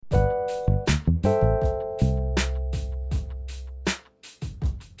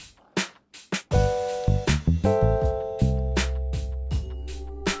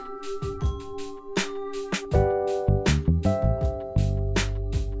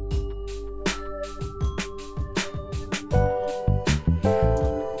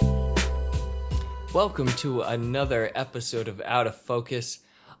welcome to another episode of Out of Focus.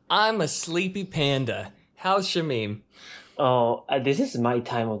 I'm a sleepy panda. How's Shamim? Oh, this is my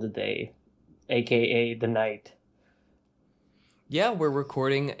time of the day, aka the night. Yeah, we're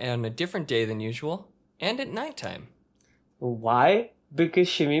recording on a different day than usual, and at nighttime. Why? Because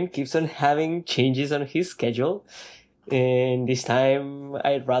Shamim keeps on having changes on his schedule, and this time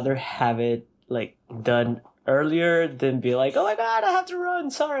I'd rather have it done earlier than be like, oh my god, I have to run.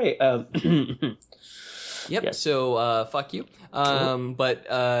 Sorry. Yep. Yes. So fuck you. So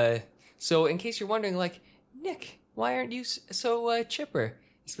in case you're wondering, Nick, why aren't you so chipper?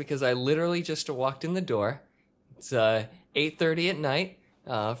 It's because I literally just walked in the door. It's 8:30 at night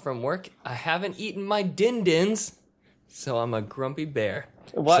from work. I haven't eaten my din-dins, so I'm a grumpy bear.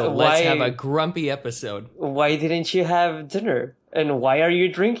 Let's have a grumpy episode. Why didn't you have dinner? And why are you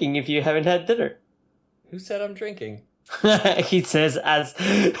drinking if you haven't had dinner? Who said I'm drinking? He says as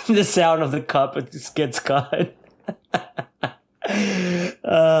the sound of the cup gets caught.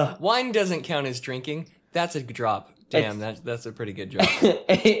 Wine doesn't count as drinking. That's a drop. Damn, that's a pretty good drop.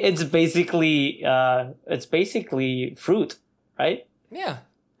 It's basically fruit, right? Yeah.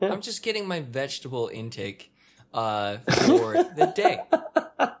 I'm just getting my vegetable intake for the day.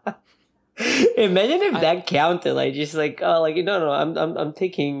 Imagine if that counted, I'm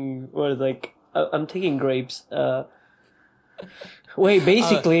taking I'm taking grapes. Wait,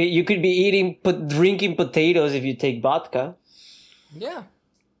 basically, you could be drinking potatoes if you take vodka. Yeah.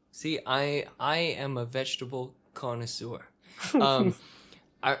 See, I am a vegetable connoisseur. I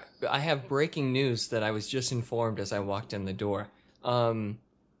have breaking news that I was just informed as I walked in the door. On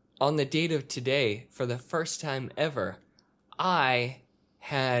the date of today, for the first time ever, I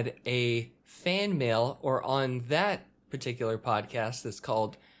had a fan mail, or on that particular podcast that's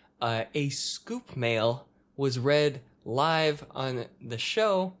called a scoop mail, was read live on the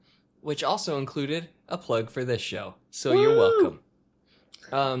show, which also included a plug for this show. So You're welcome.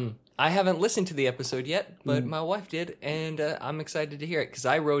 I haven't listened to the episode yet, but my wife did, and I'm excited to hear it because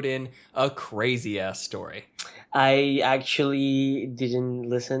I wrote in a crazy-ass story. I actually didn't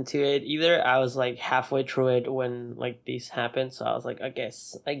listen to it either. I was halfway through it when this happened, so I was I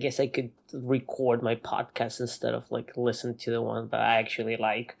guess I could record my podcast instead of listen to the one that I actually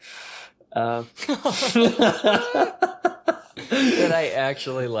like. That I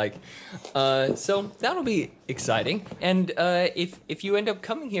actually like. So that'll be exciting. And if you end up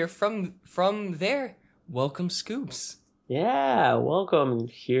coming here from there, welcome, Scoops. Yeah, welcome.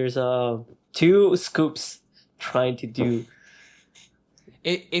 Here's 2 scoops trying to do.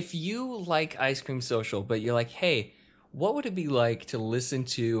 If you like Ice Cream Social, but you're hey, what would it be like to listen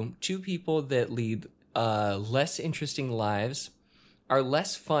to 2 people that lead less interesting lives, are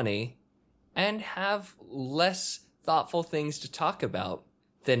less funny, and have less thoughtful things to talk about,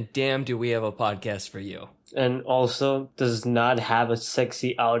 then damn do we have a podcast for you. And also does not have a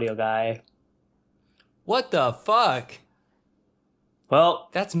sexy audio guy. What the fuck? Well,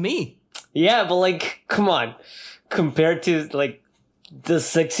 that's me. Yeah, but come on. Compared to the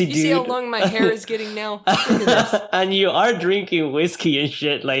sexy dude. You see how long my hair is getting now? Look at this. And you are drinking whiskey and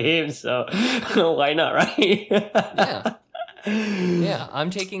shit like him, so why not, right? Yeah. Yeah,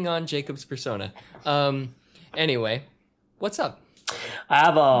 I'm taking on Jacob's persona. Anyway, what's up? I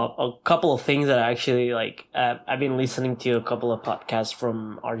have a couple of things that I actually I've been listening to a couple of podcasts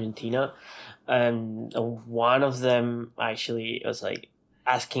from Argentina, and one of them actually was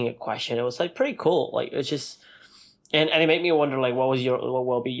asking a question. It was pretty cool. It's just, and it made me wonder what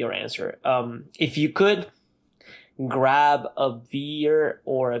will be your answer? If you could grab a beer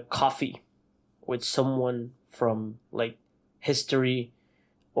or a coffee with someone from history,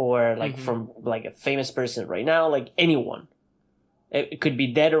 or from a famous person right now, anyone, it could be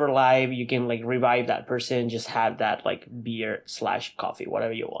dead or alive, you can revive that person, just have that beer / coffee,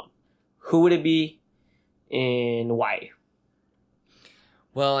 whatever you want. Who would it be and why?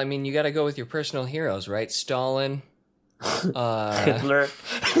 Well, I mean, you got to go with your personal heroes, right? Stalin, Hitler.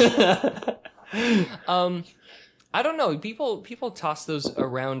 I don't know. People toss those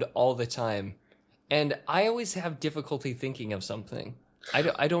around all the time, and I always have difficulty thinking of something.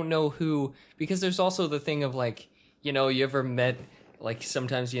 I don't know who, because there's also the thing of you ever met,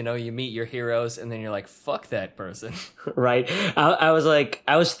 sometimes, you meet your heroes and then you're fuck that person. Right. I was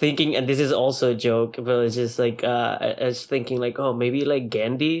thinking, and this is also a joke, but it's just I was thinking oh, maybe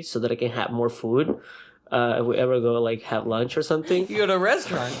Gandhi, so that I can have more food. If we ever go have lunch or something. You go to a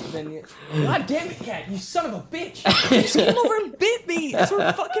restaurant, then you... God damn it, Cat, you son of a bitch! You just came over and bit me as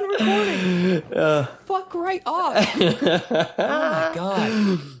we're fucking recording! Fuck right off! Oh my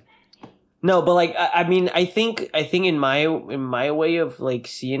god. No, but like I mean, I think in my way of like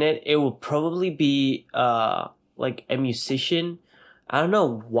seeing it, it will probably be like a musician. I don't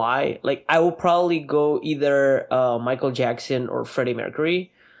know why. Like I will probably go either Michael Jackson or Freddie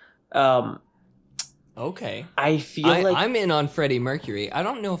Mercury. Um, Okay. I feel like I'm in on Freddie Mercury. I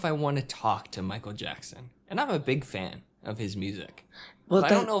don't know if I want to talk to Michael Jackson. And I'm a big fan of his music. well But I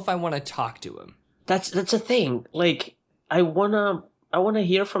that don't know if I want to talk to him. that's a thing. Like I wanna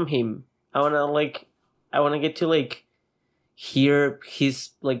hear from him. I wanna get to like hear his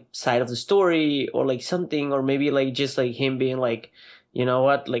like side of the story or like something, or maybe like just like him being like, you know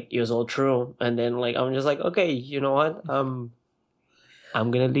what, like it was all true, and then like I'm just like, okay, you know what, I'm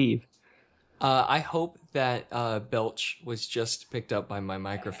gonna leave. I hope that belch was just picked up by my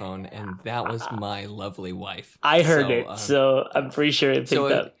microphone, and that was my lovely wife. I heard So, it, so I'm pretty sure it so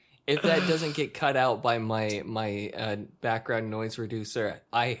picked up. if that doesn't get cut out by my background noise reducer,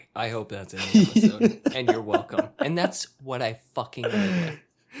 I hope that's in the episode, and you're welcome. And that's what I fucking live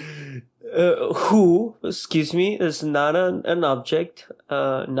with. Who, excuse me, is not an object,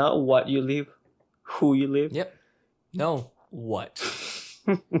 not what you leave, who you leave. Yep. No. What?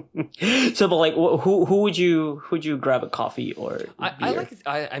 So, but like, who would you grab a coffee or I beer?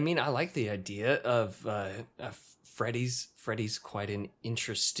 I like the idea of Freddy's quite an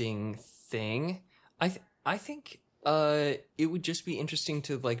interesting thing. I think it would just be interesting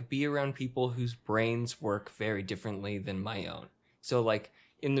to like be around people whose brains work very differently than my own. So like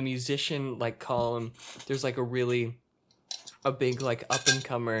in the musician like column, there's like a big like up and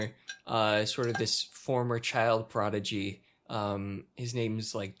comer, sort of this former child prodigy. His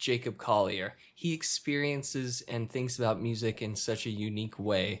name's like Jacob Collier. He experiences and thinks about music in such a unique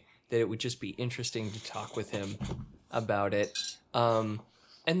way that it would just be interesting to talk with him about it. And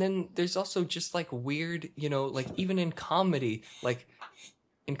then there's also just like weird, like even in comedy,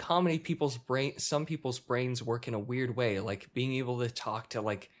 some people's brains work in a weird way, like being able to talk to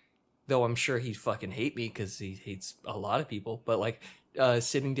like, though I'm sure he'd fucking hate me because he hates a lot of people, but like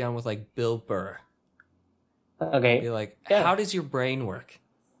sitting down with like Bill Burr. Okay. Be like, Yeah. how does your brain work?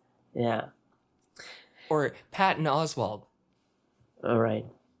 Yeah. Or Patton Oswalt. All right.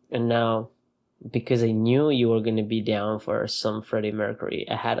 And now, because I knew you were going to be down for some Freddie Mercury,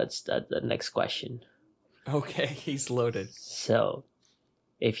 I had the next question. Okay, he's loaded. So,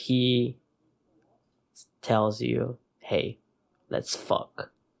 if he tells you, hey, let's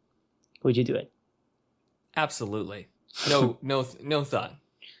fuck, would you do it? Absolutely. No thought.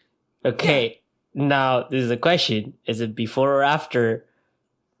 Okay. Now, this is a question. Is it before or after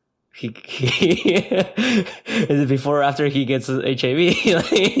is it before or after he gets HIV?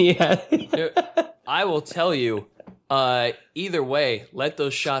 Yeah. I will tell you, either way, let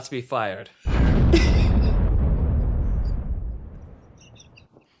those shots be fired.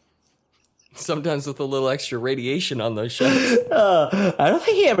 Sometimes with a little extra radiation on those shots. I don't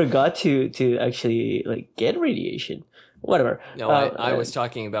think he ever got to actually like get radiation. Whatever. No, I was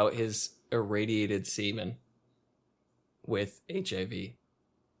talking about his irradiated semen with HIV.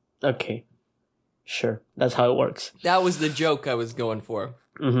 Okay. Sure. That's how it works. That was the joke I was going for.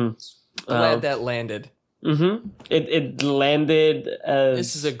 Mm-hmm. Glad that landed. Mm-hmm. It landed as...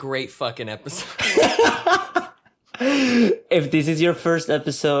 This is a great fucking episode. If this is your first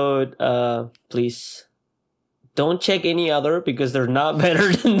episode, please don't check any other because they're not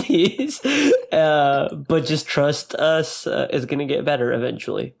better than these. But just trust us. It's gonna get better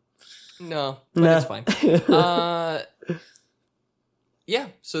eventually. No, but it's fine. Yeah,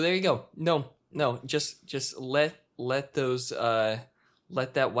 so there you go. No, just let those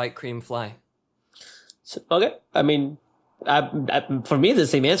let that white cream fly. So, okay, I mean, for me, it's the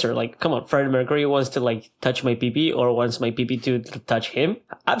same answer. Like, come on, Freddie Mercury wants to like touch my pee or wants my pee to touch him.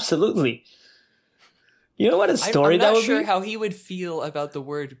 Absolutely. You know what a story that would be? I'm not sure how he would feel about the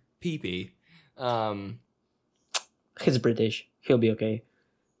word pee. He's British. He'll be okay.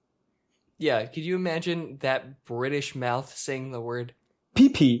 Yeah, could you imagine that British mouth saying the word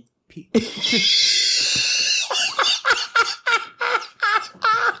pee?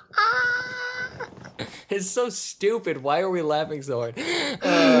 It's so stupid. Why are we laughing so hard?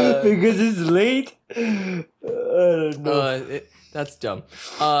 Because it's late. I don't know. That's dumb.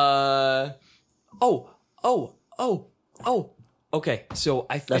 Okay, so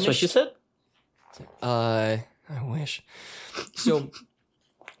I finished. That's what you said? I wish. So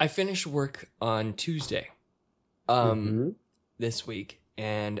I finished work on Tuesday this week,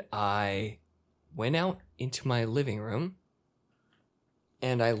 and I went out into my living room,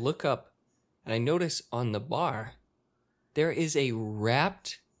 and I look up, and I notice on the bar there is a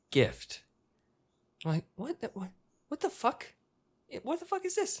wrapped gift. I'm like, what the fuck? What the fuck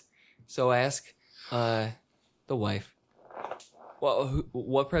is this? So I ask the wife, well,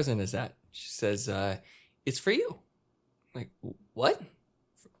 what present is that? She says, it's for you. I'm like, what?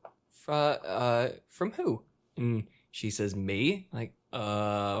 From who? And she says, me? I'm like,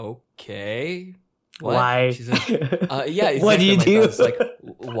 okay. What? Why? She says, yeah, exactly. What do you do? It's like,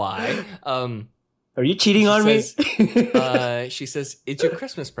 why? Are you cheating on me? She says, it's your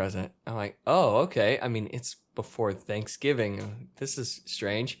Christmas present. I'm like, oh, okay. I mean, it's before Thanksgiving. This is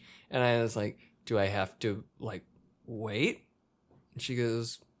strange. And I was like, do I have to, like, wait? And she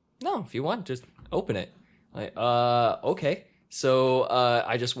goes, no, if you want, just open it. I'm like, okay. So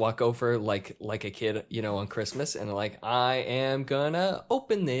I just walk over like a kid, you know, on Christmas, and like, I am gonna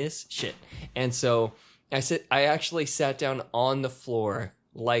open this shit. And so I actually sat down on the floor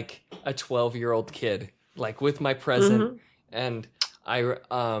like a 12-year-old kid, like with my present, and I with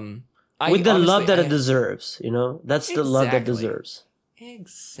the honestly, love that it deserves, you know? That's the love that deserves.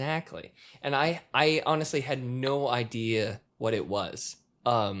 Exactly. And I honestly had no idea what it was.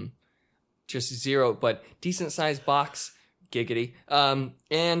 Just zero, but decent sized box, giggity.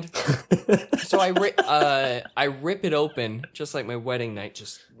 And so I rip it open just like my wedding night,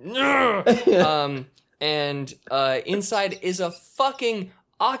 just and inside is a fucking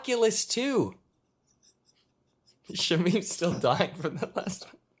Oculus 2. Shamim's still dying from that last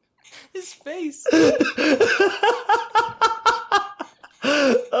one. His face.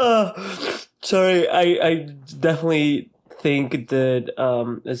 Sorry, I definitely think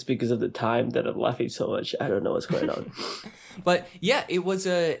that it's because of the time that I'm laughing so much. I don't know what's going on. But yeah, it was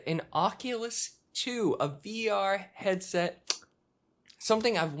an Oculus 2, a VR headset.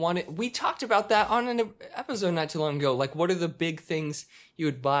 Something I've wanted. We talked about that on an episode not too long ago. Like, what are the big things you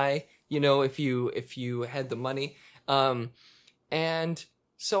would buy, you know, if you had the money? And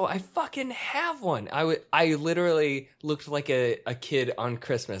so I fucking have one. I literally looked like a kid on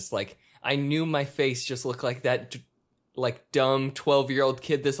Christmas. Like, I knew my face just looked like that, like, dumb 12-year-old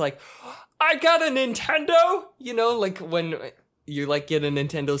kid that's like, I got a Nintendo! You know, like when you like get a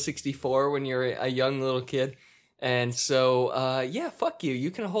Nintendo 64 when you're a young little kid. And so, yeah, fuck you. You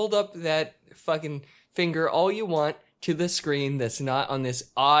can hold up that fucking finger all you want to the screen that's not on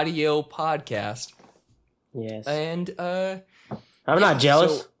this audio podcast. Yes. And, I'm not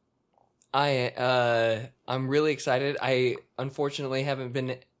jealous. So I'm really excited. I unfortunately haven't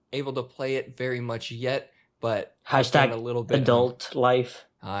been able to play it very much yet, but I've done a little bit. Adult life.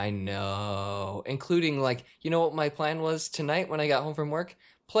 I know. Including, like, you know what my plan was tonight when I got home from work?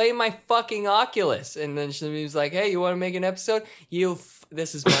 Play my fucking Oculus. And then she was like, hey, you want to make an episode?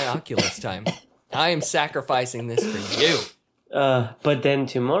 This is my Oculus time. I am sacrificing this for you. But then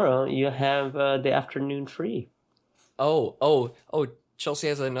tomorrow you have the afternoon free. Oh, Chelsea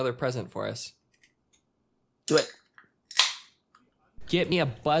has another present for us. Do it. Get me a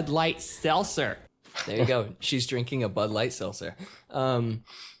Bud Light seltzer. There you go. She's drinking a Bud Light seltzer.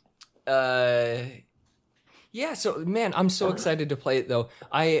 Yeah, so man, I'm so excited to play it though.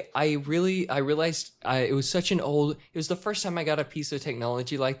 I realized it was the first time I got a piece of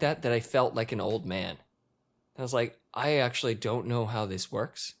technology like that I felt like an old man. I was like, I actually don't know how this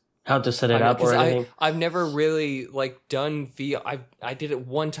works. How to set it up or anything. I've never really like done VR. I did it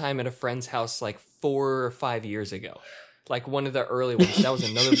one time at a friend's house like 4 or 5 years ago. Like one of the early ones. That was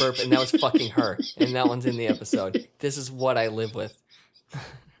another burp, and that was fucking her. And that one's in the episode. This is what I live with.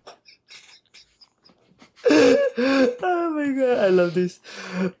 Oh my god, I love this.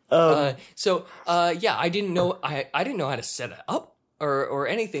 Yeah, I didn't know how to set it up or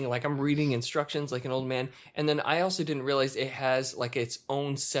anything. Like, I'm reading instructions like an old man, and then I also didn't realize it has like its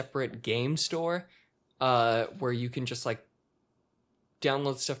own separate game store, where you can just like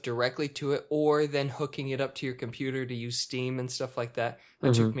download stuff directly to it, or then hooking it up to your computer to use Steam and stuff like that.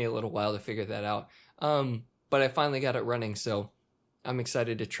 It took me a little while to figure that out, but I finally got it running, so I'm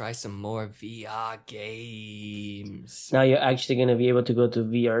excited to try some more VR games. Now you're actually going to be able to go to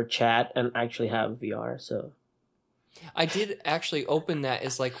VR chat and actually have VR, so... I did actually open that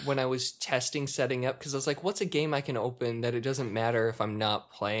as like when I was testing setting up, because I was like, what's a game I can open that it doesn't matter if I'm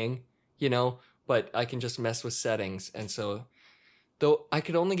not playing, you know, but I can just mess with settings. And so, though I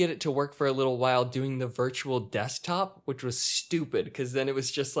could only get it to work for a little while doing the virtual desktop, which was stupid, because then it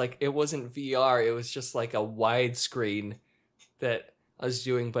was just like, it wasn't VR, it was just like a widescreen that I was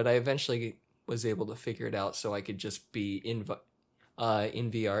doing, but I eventually was able to figure it out so I could just be in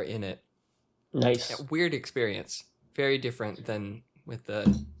VR in it. Nice. Weird experience. Very different than with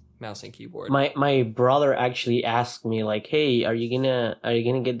the mouse and keyboard. My brother actually asked me like, "Hey, are you gonna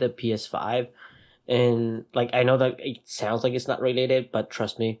get the PS5?" And like, I know that it sounds like it's not related, but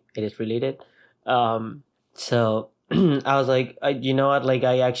trust me, it is related. So I was like, you know what? Like,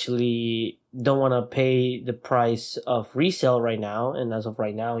 I actually don't want to pay the price of resale right now, and as of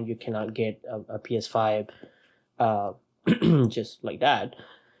right now, you cannot get a PS5, uh, just like that.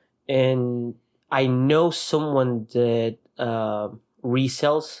 And I know someone that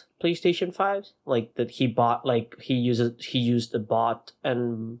resells PlayStation 5s, like that he bought, like he used a bot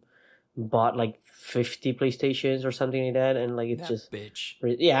and bought like 50 PlayStations or something like that, and like it's That just bitch.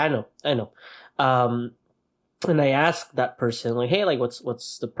 yeah, I know. Um, and I asked that person like, hey, like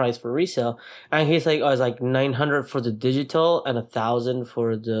what's the price for resale? And he's like, oh, it's like 900 for the digital and 1,000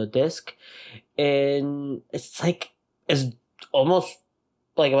 for the disc, and it's like it's almost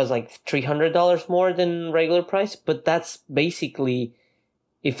like it was like $300 more than regular price, but that's basically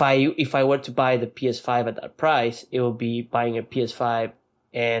if I were to buy the PS5 at that price, it would be buying a PS5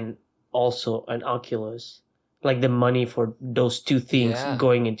 and also an Oculus, like the money for those two things Yeah.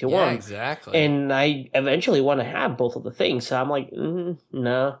 going into Yeah, one. exactly. And I eventually want to have both of the things, so I'm like,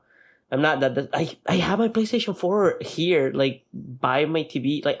 no, I'm not that. I have my PlayStation 4 here, like by my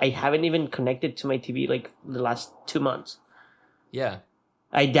TV. Like I haven't even connected to my TV like the last 2 months. Yeah.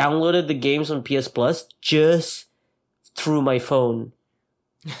 I downloaded the games on PS Plus just through my phone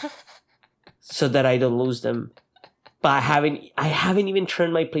so that I don't lose them. But I haven't even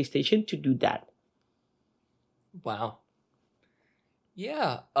turned my PlayStation to do that. Wow.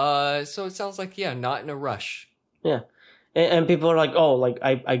 Yeah. So it sounds like, yeah, not in a rush. Yeah. And people are like, oh, like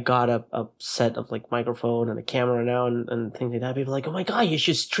I got a set of like microphone and a camera now and things like that. People are like, oh my god, you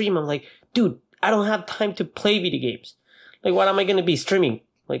should stream. I'm like, dude, I don't have time to play video games. Like, what am I gonna be streaming?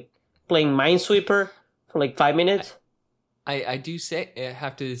 Like playing Minesweeper for like 5 minutes? I do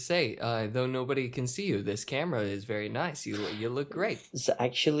have to say, though nobody can see you, this camera is very nice. You look great. It's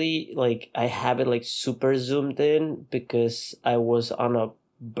actually like I have it like super zoomed in because I was on a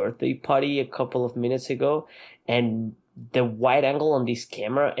birthday party a couple of minutes ago, and the wide angle on this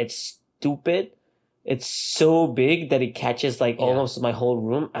camera, it's stupid. It's so big that it catches like Yeah. almost my whole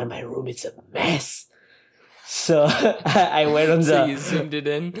room, and my room is a mess. So I went on So the you zoomed it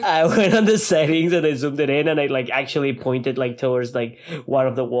in. I went on the settings and I zoomed it in, and I like actually pointed like towards like one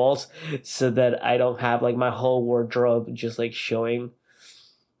of the walls so that I don't have like my whole wardrobe just like showing,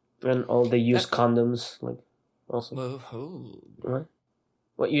 and all the used condoms like also. Whoa. What?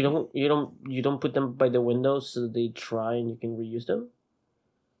 What, you don't put them by the window so they dry and you can reuse them?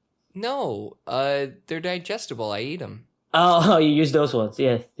 No, they're digestible. I eat them. Oh, you use those ones.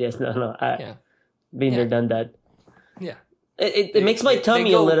 Yes, yes, no. Yeah. Been there, Yeah. done that. Yeah. It makes my tummy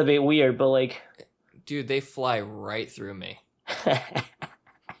a go- little bit weird, but like Dude, they fly right through me.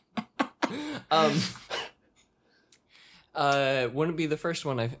 Wouldn't be the first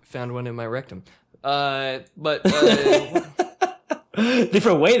one I found one in my rectum. But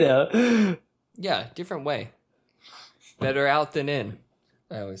different way though. yeah, different way. Better out than in,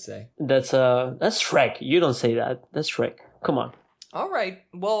 I always say. That's Shrek. You don't say that. That's Shrek. Come on. All right,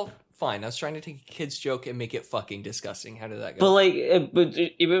 well, fine. I was trying to take a kid's joke and make it fucking disgusting. How did that But go? like, but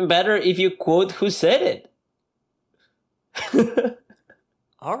even better if you quote who said it.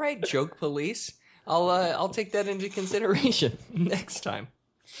 All right, joke police. I'll take that into consideration next time.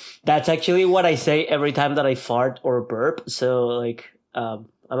 That's actually what I say every time that I fart or burp. So like, I'm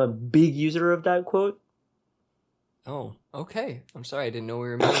a big user of that quote. Oh, okay. I'm sorry, I didn't know we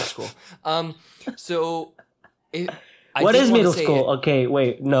were in middle school. So What is middle school? Okay,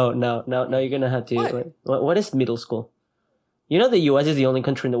 wait, no, you're gonna have to. What? Wait, what is middle school? You know, the U.S. is the only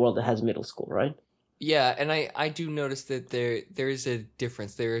country in the world that has middle school, right? Yeah, and I do notice that there is a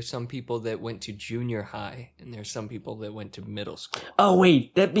difference. There are some people that went to junior high, and there's some people that went to middle school. Oh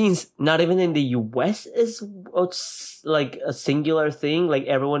wait, that means not even in the U.S. is like a singular thing. Like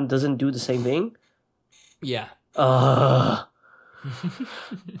everyone doesn't do the same thing. Yeah.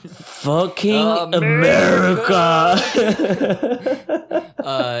 Fucking America.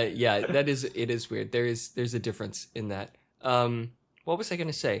 Yeah, it is weird. There's a difference in that. What was I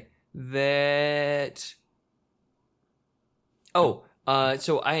gonna say? That so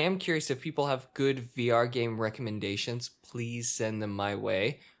I am curious if people have good VR game recommendations, please send them my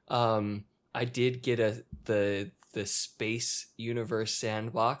way. I did get the Space Universe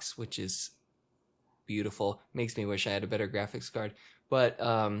Sandbox, which is beautiful. Makes me wish I had a better graphics card. But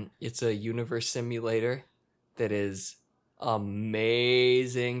it's a universe simulator that is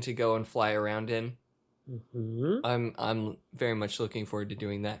amazing to go and fly around in. Mm-hmm. I'm very much looking forward to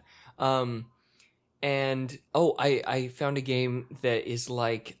doing that. And I found a game that is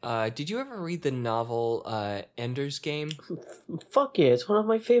like did you ever read the novel Ender's Game? Fuck yeah, it's one of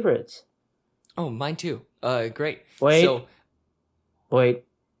my favorites. Oh, mine too. Great. Wait. So, Wait.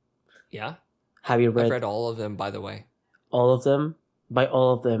 yeah. Have you I've read read all of them, by the way. all of them? By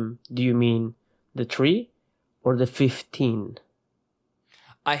all of them, do you mean the 3 or the 15?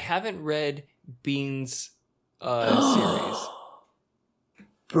 I haven't read Bean's series.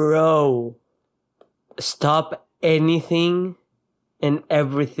 Bro, stop anything and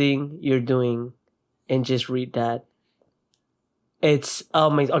everything you're doing and just read that. It's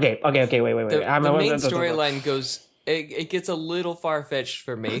amazing. Okay, wait. The main storyline goes. It gets a little far fetched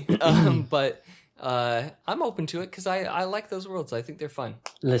for me, but I'm open to it because I like those worlds. I think they're fun.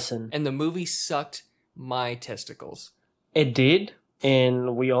 Listen, And the movie sucked my testicles. it did,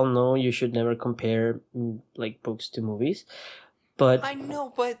 and we all know you should never compare like books to movies. But I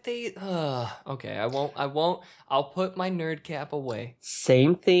know, but they. Okay, I won't. I'll put my nerd cap away.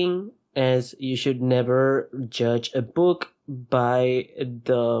 same thing as you should never judge a book by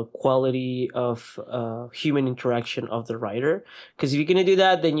the quality of human interaction of the writer. Because if you're gonna do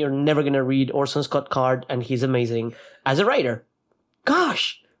that, then you're never gonna read Orson Scott Card, and he's amazing as a writer.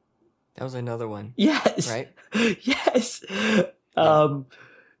 Gosh, That was another one, yes, right? yes.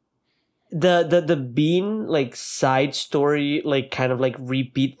 The Bean like side story, like kind of like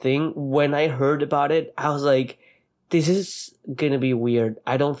repeat thing, when I heard about it, I was like, this is gonna be weird.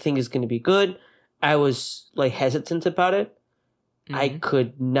 I don't think it's gonna be good. I was like hesitant about it. I Mhm.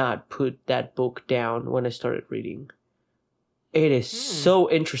 could not put that book down when I started reading. It is so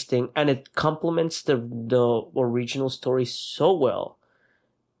interesting, and it complements the original story so well,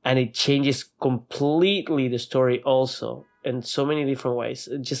 and it changes completely the story also in so many different ways.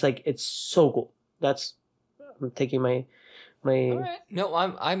 It's just like it's so cool. I'm taking my All right. No,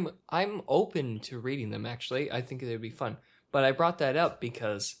 I'm open to reading them. Actually, I think they'd be fun. But I brought that up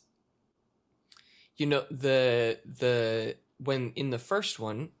because, you know, the when in the first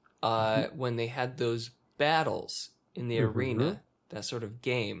one, when they had those battles in the arena, that sort of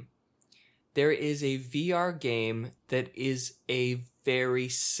game, there is a VR game that is a very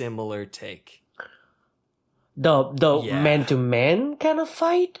similar take. the Yeah. man to man kind of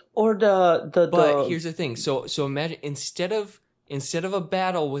fight, or But here's the thing. So imagine instead of a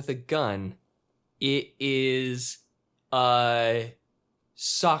battle with a gun, it is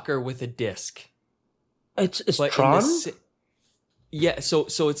soccer with a disc. it's But in Tron. yeah, so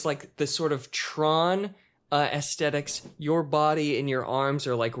it's like the sort of Tron aesthetics. Your body and your arms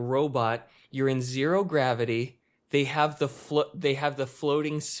are like robot. You're in zero gravity. They have the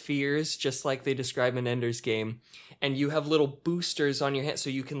floating spheres, just like they describe in Ender's Game, and you have little boosters on your head, so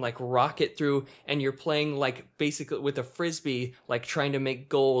you can like rocket through. And you're playing like basically with a frisbee, like trying to make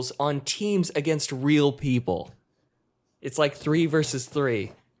goals on teams against real people. It's like 3 versus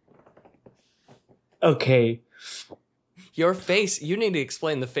 3. Okay, Your face. You need to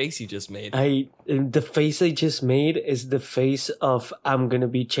explain the face you just made. the face I just made is the face of I'm gonna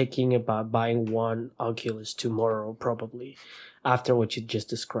be checking about buying one Oculus tomorrow, probably after what you just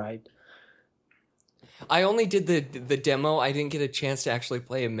described. I only did the demo. I didn't get a chance to actually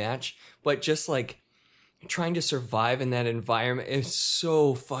play a match, but just like trying to survive in that environment is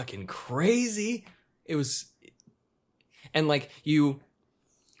so fucking crazy. It was, and like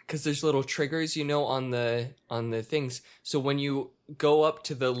because there's little triggers, you know, on the things. So when you go up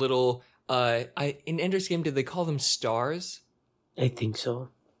to the little, in Ender's Game, did they call them stars? I think so.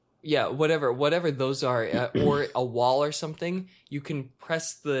 Yeah, whatever those are, or a wall or something. You can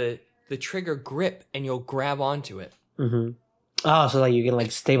press the trigger grip and you'll grab onto it. Mm-hmm. Oh, so like you can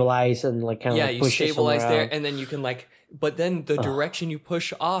like stabilize and like kind of like You push it stabilize somewhere there, out. and then you can like. But then the direction you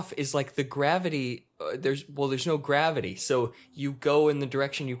push off is like the gravity. There's no gravity, so you go in the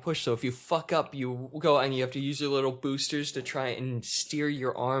direction you push. So if you fuck up, you go and you have to use your little boosters to try and steer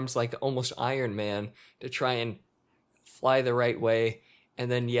your arms like almost Iron Man to try and fly the right way. And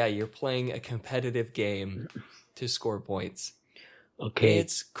then you're playing a competitive game to score points. Okay,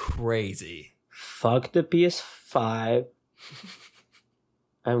 It's crazy. fuck the PS5.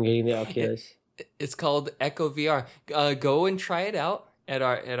 I'm getting the Oculus. It's called Echo VR. Go and try it out at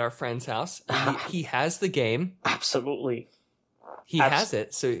our friend's house. He has the game. Absolutely. He has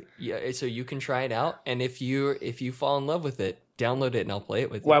it. So you can try it out. And if you fall in love with it, download it and I'll play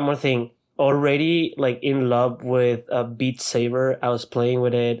it with you. One more thing. Already like in love with Beat Saber. I was playing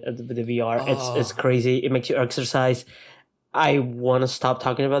with it with the VR. It's crazy. It makes you exercise. I want to stop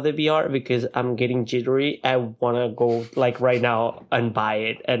talking about the VR because I'm getting jittery. I want to go like right now and buy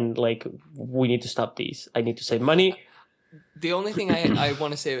it. And like, we need to stop these. I need to save money. The only thing I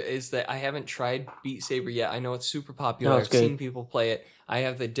want to say is that I haven't tried Beat Saber yet. I know it's super popular. No, it's I've good. seen people play it. I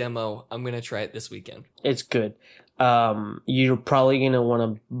have the demo. I'm going to try it this weekend. It's good. you're probably gonna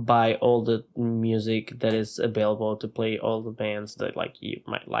want to buy all the music that is available to play all the bands that like you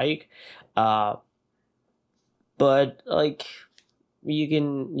might like. But like you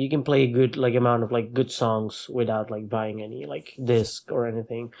can play a good like amount of like good songs without like buying any like disc or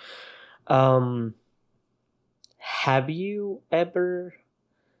anything. Um, have you ever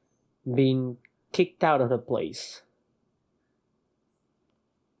been kicked out of a place?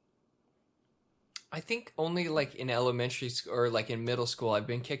 I think only like in elementary school or like in middle school, I've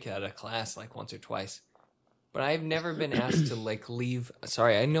been kicked out of class like once or twice. But I've never been asked to like leave.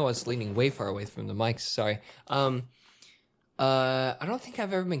 Sorry, I know I was leaning way far away from the mic. Sorry. I don't think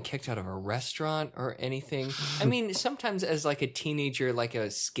I've ever been kicked out of a restaurant or anything. I mean, sometimes as like a teenager, like a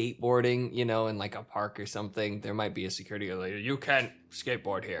skateboarding, in like a park or something, there might be a security guard like, you can't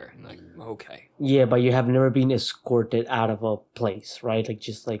skateboard here. And like, okay. Yeah, but you have never been escorted out of a place, right? Like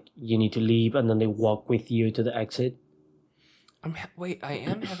just like you need to leave and then they walk with you to the exit. Wait, I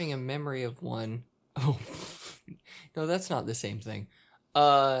am having a memory of one. Oh, no, that's not the same thing.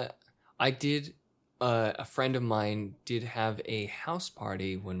 I did. A friend of mine did have a house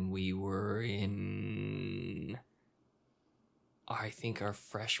party when we were in, I think, our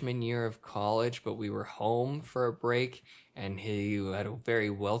freshman year of college, but we were home for a break, and he had a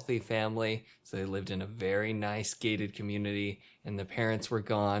very wealthy family, so they lived in a very nice gated community, and the parents were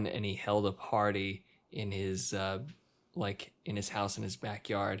gone, and he held a party in his, in his house in his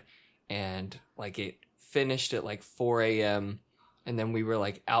backyard, and like it finished at like 4 a.m., and then we were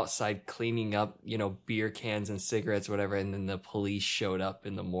like outside cleaning up, beer cans and cigarettes, whatever. And then the police showed up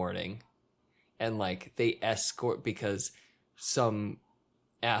in the morning, and like they because some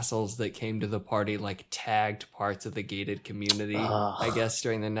assholes that came to the party like tagged parts of the gated community, I guess,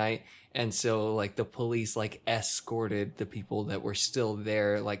 during the night. And so like the police like escorted the people that were still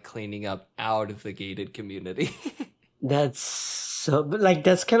there, like cleaning up out of the gated community. But like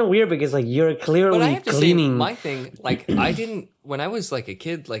that's kind of weird because like you're clearly but I have to cleaning. say, my thing, like I didn't when I was like a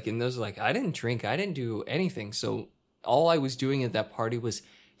kid, like in those, like I didn't drink, I didn't do anything. So all I was doing at that party was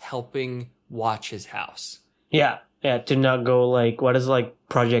helping watch his house. Yeah, to not go like what is like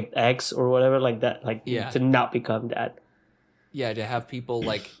Project X or whatever like that, like to not become that. Yeah, to have people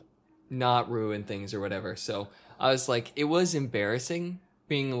like not ruin things or whatever. So I was like, it was embarrassing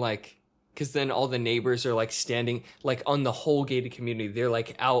being like. Because then all the neighbors are like standing like on the whole gated community. They're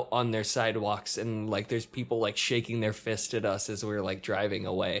like out on their sidewalks, and like there's people like shaking their fist at us as we were like driving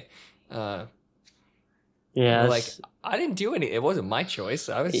away. Yeah, like I didn't do any. It wasn't my choice.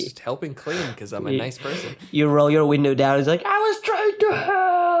 I was just helping clean because I'm a nice person. You roll your window down. It's like I was trying to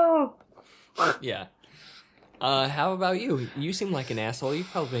help. Yeah. How about you? You seem like an asshole.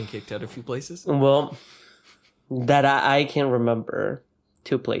 You've probably been kicked out a few places. Well, that I can remember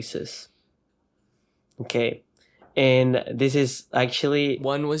 2 places. Okay, and this is actually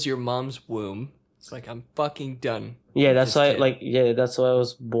one was your mom's womb. It's like I'm fucking done. Yeah, that's why. That's why I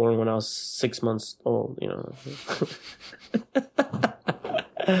was born when I was 6 months old.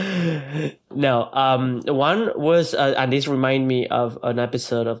 No, one was, and this remind me of an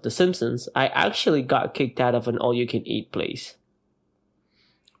episode of The Simpsons. I actually got kicked out of an all-you-can-eat place.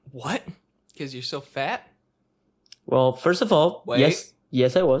 What? Because you're so fat? Well, first of all, yes,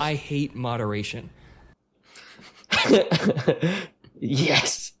 I was. I hate moderation.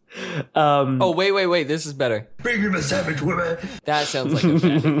 Yes. Oh, wait. This is better. Bring him a savage woman. That sounds like a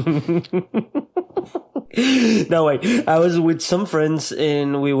fat. No, wait. I was with some friends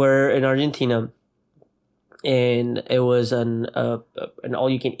and we were in Argentina. And it was an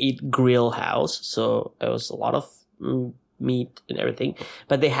all-you-can-eat grill house. So it was a lot of meat and everything.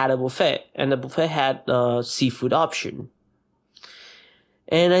 But they had a buffet. And the buffet had a seafood option.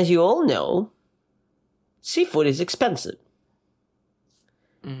 And as you all know, seafood is expensive.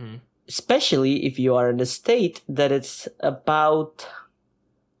 Mm-hmm. Especially if you are in a state that it's about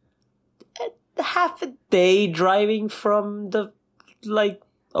half a day driving from the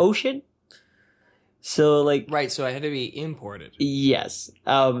ocean. So right, so it had to be imported. Yes.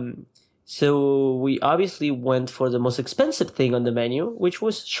 So we obviously went for the most expensive thing on the menu, which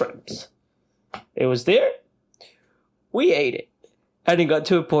was shrimps. It was there. We ate it. And it got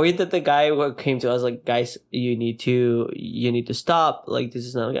to a point that the guy came to us like, guys, you need to stop. Like, this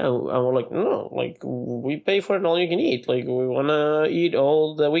is not, and we're like, no, like, we pay for it all you can eat. Like, we want to eat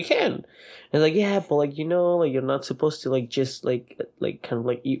all that we can. And like, yeah, but like, you're not supposed to just kind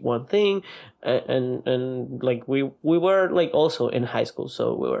of eat one thing. And like, we were like also in high school.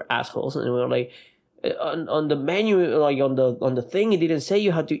 So we were assholes and we were like, on the menu, like on the thing, it didn't say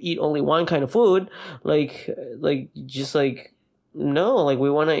you had to eat only one kind of food. no, like we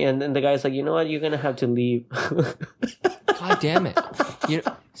want to, and then the guy's like, you know what, you're gonna have to leave. God damn it.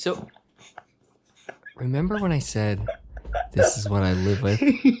 So remember when I said this is what I live with?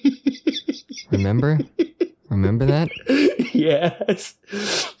 Remember? Remember that? Yes.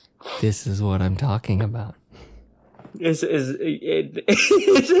 This is what I'm talking about. It's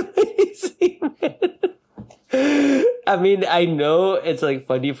amazing, man. I mean, I know it's like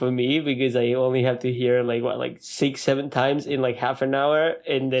funny for me because I only have to hear like 6-7 times in like half an hour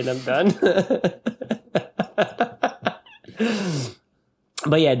and then I'm done.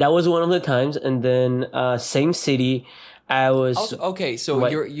 But yeah, that was one of the times. And then same city, I was Also, okay, so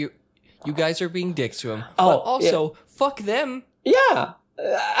What? you guys are being dicks to him. Oh, but also, fuck them. yeah,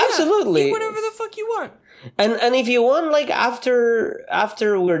 absolutely. Eat whatever the fuck you want. And if you want, like after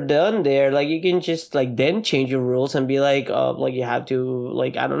we're done there, like you can just like then change your rules and be like, like you have to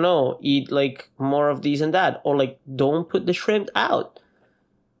like I don't know, eat like more of these and that, or like don't put the shrimp out.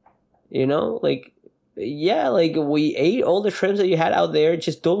 You know, like yeah, like we ate all the shrimps that you had out there.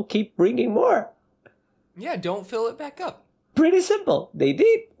 Just don't keep bringing more. Yeah, don't fill it back up. Pretty simple. They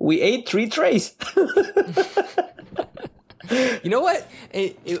did. We ate 3 trays. You know what?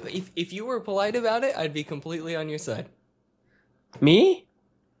 If you were polite about it, I'd be completely on your side. Me?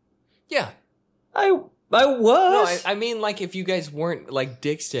 Yeah. I was. No, I mean, like, if you guys weren't, like,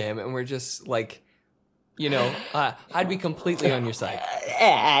 dicks to him and were just, like, you know, I'd be completely on your side.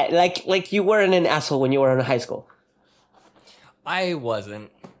 Like you weren't an asshole when you were in high school. I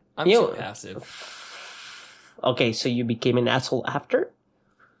wasn't. I'm You- too passive. Okay, so you became an asshole after?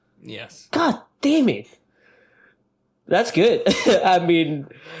 Yes. God damn it. That's good. I mean,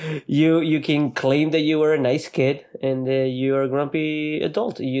 you can claim that you were a nice kid and you're a grumpy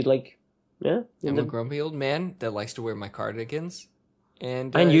adult. You like, yeah. I'm a grumpy old man that likes to wear my cardigans.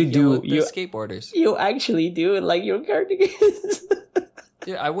 And you yell do- at the you- skateboarders. You actually do like your cardigans.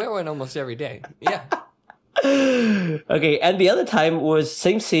 Yeah, I wear one almost every day. Yeah. Okay, and the other time was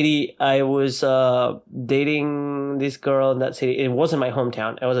same city. I was dating this girl in that city. It wasn't my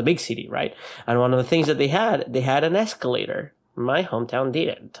hometown. It was a big city, right? And one of the things that they had an escalator. My hometown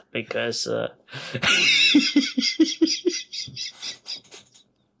didn't because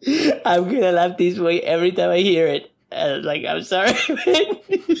I'm gonna laugh this way every time I hear it. Like I'm sorry.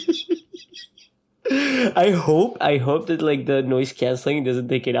 I hope that like the noise canceling doesn't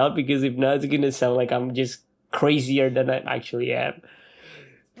take it out because if not, it's gonna sound like I'm just crazier than I actually am.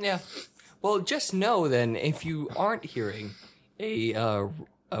 Yeah. Well, just know then, if you aren't hearing a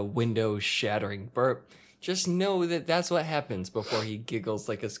window shattering burp, just know that that's what happens before he giggles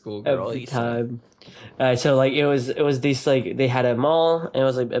like a schoolgirl. Every time. So like it was this like they had a mall and it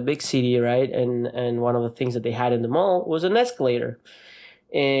was like a big city, right? And one of the things that they had in the mall was an escalator.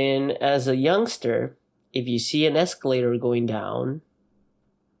 And as a youngster, if you see an escalator going down,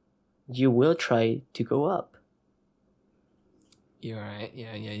 you will try to go up. You're right.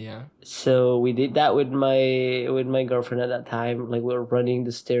 Yeah. So we did that with my girlfriend at that time. Like we were running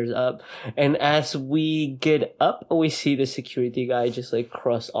the stairs up, and as we get up, we see the security guy just like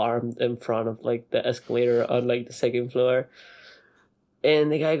cross-armed in front of like the escalator on like the second floor,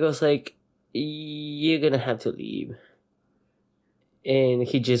 and the guy goes like, "You're gonna have to leave," and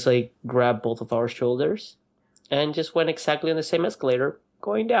he just like grabbed both of our shoulders, and just went exactly on the same escalator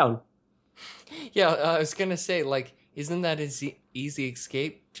going down. Yeah, I was gonna say, like, isn't that an easy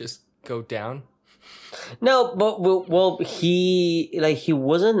escape? Just go down. No, but well, he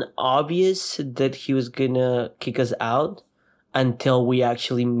wasn't obvious that he was gonna kick us out until we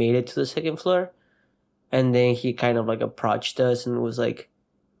actually made it to the second floor, and then he kind of like approached us and was like,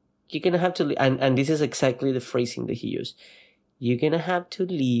 "You're gonna have to leave," and this is exactly the phrasing that he used. "You're gonna have to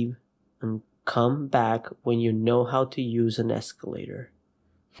leave and come back when you know how to use an escalator."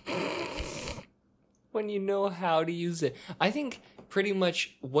 When you know how to use it. I think pretty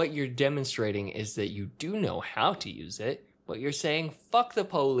much what you're demonstrating is that you do know how to use it, but you're saying, fuck the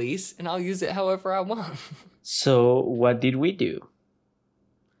police, and I'll use it however I want. So what did we do?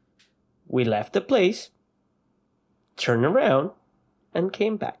 We left the place, turned around, and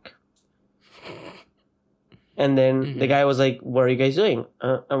came back. And then the guy was like, "What are you guys doing?"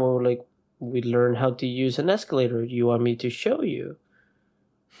 And we were like, "We learned how to use an escalator. You want me to show you?"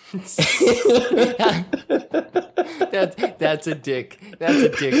 That's a dick. That's a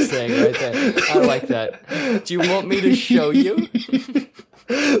dick saying right there. I like that. Do you want me to show you?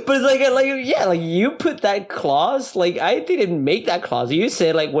 But it's like yeah, like you put that clause. Like I didn't make that clause. You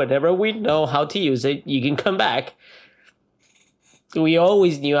said like whenever we know how to use it, you can come back. We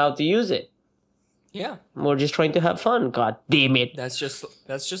always knew how to use it. Yeah. We're just trying to have fun. God damn it. That's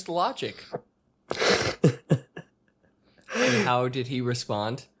just logic. And how did he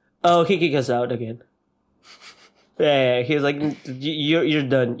respond? Oh, he kicked us out again. Yeah, he was like, "You're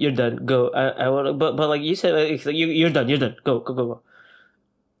done. You're done. Go." I want, but like you said, it's like, you're done. You're done. Go, go, go, go.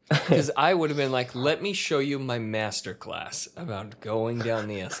 Because I would have been like, let me show you my master class about going down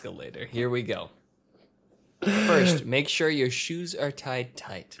the escalator. Here we go. First, make sure your shoes are tied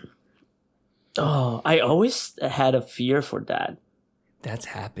tight. Oh, I always had a fear for that. That's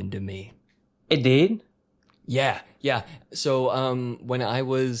happened to me. It did? Yeah. So, when I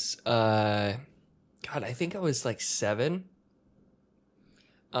was, God, I think I was like 7.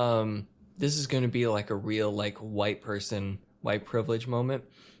 This is going to be like a real, like, white privilege moment.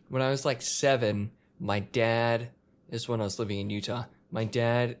 When I was like 7, my dad, this is when I was living in Utah, my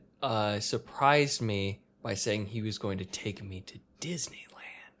dad, surprised me by saying he was going to take me to Disneyland.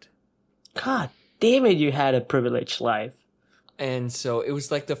 God damn it, you had a privileged life. And so it was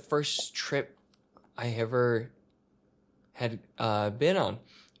like the first trip I ever had been on.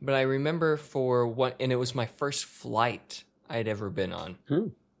 But I remember and it was my first flight I'd ever been on.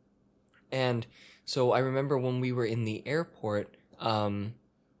 And so I remember when we were in the airport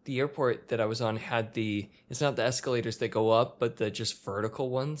that I was on had it's not the escalators that go up, but the just vertical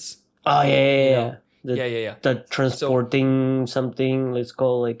ones. Oh, yeah. Yeah. The transporting something, let's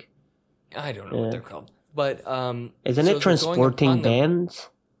call like... I don't know what they're called. But isn't it transporting bands?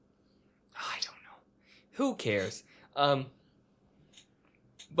 I don't know. Who cares?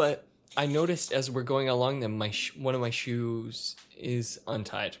 But I noticed as we're going along them, one of my shoes is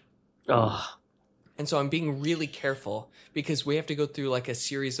untied. Oh. And so I'm being really careful because we have to go through like a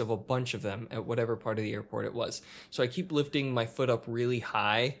series of a bunch of them at whatever part of the airport it was. So I keep lifting my foot up really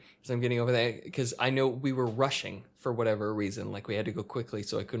high as I'm getting over there because I know we were rushing for whatever reason. Like we had to go quickly,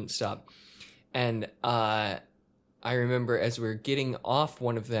 so I couldn't stop. And I remember as we were getting off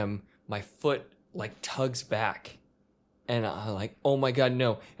one of them, my foot like tugs back. And I'm like, oh my God,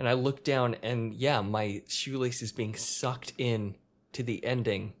 no. And I look down and yeah, my shoelace is being sucked in to the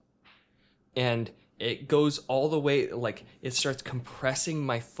ending. And it goes all the way, like it starts compressing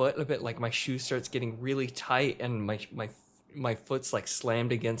my foot a bit, like my shoe starts getting really tight and my foot's like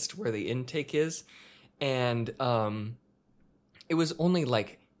slammed against where the intake is. And it was only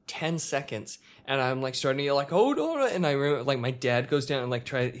like 10 seconds and I'm like starting to yell like, oh no, and I remember like my dad goes down and like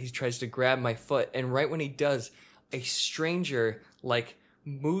he tries to grab my foot, and right when he does, a stranger like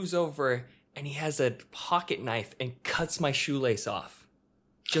moves over and he has a pocket knife and cuts my shoelace off.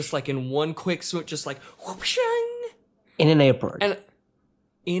 Just like in one quick swoop, just like whoopshang. In an airport. And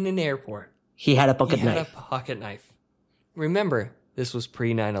in an airport. He had a pocket knife. He had a pocket knife. Remember, this was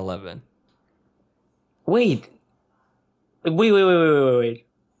pre 9/11. Wait.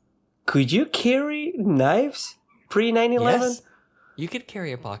 Could you carry knives pre 9/11? Yes. You could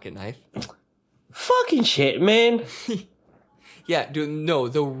carry a pocket knife. Fucking shit, man. Yeah, dude, no,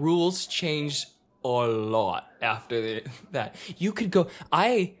 the rules changed a lot after that. You could go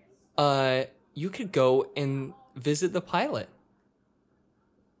you could go and visit the pilot.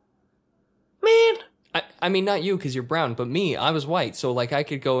 Man. I mean, not you because you're brown, but me, I was white, so like I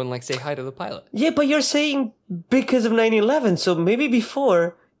could go and like say hi to the pilot. Yeah, but you're saying because of 9/11, so maybe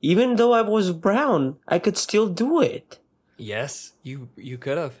before, even though I was brown, I could still do it. Yes, you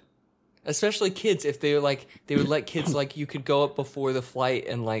could have. Especially kids, if they would let kids like you could go up before the flight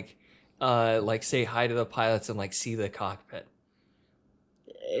and like say hi to the pilots and like see the cockpit.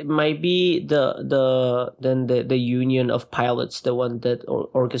 It might be the union of pilots, the one that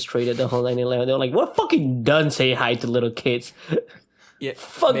orchestrated the whole 9/11. They're like, "What fucking done? Say hi to little kids." Yeah,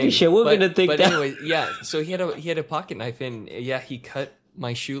 fucking shit. We're gonna take that. But anyway, yeah. So he had a pocket knife, and yeah, he cut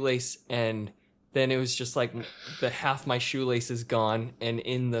my shoelace, and then it was just like the half my shoelace is gone and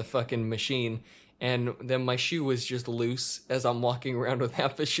in the fucking machine, and then my shoe was just loose as I'm walking around with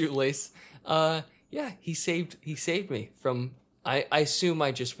half a shoelace. Yeah, he saved me from. I assume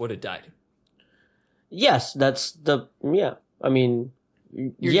I just would have died. Yes, that's yeah. I mean,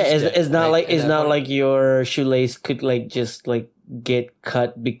 You're it's dead, not right? like it's not like your shoelace could like just like get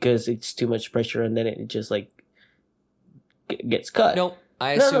cut because it's too much pressure and then it just like gets cut. No,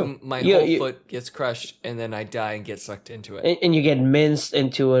 I assume my whole foot gets crushed and then I die and get sucked into it. And you get minced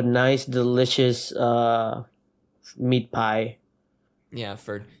into a nice, delicious meat pie. Yeah,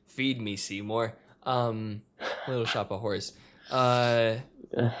 for Feed Me Seymour. Little Shop of Horrors.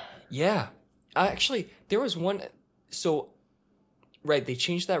 Yeah. Actually, there was one. So, right, they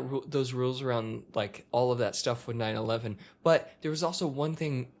changed those rules around like all of that stuff with 9/11. But there was also one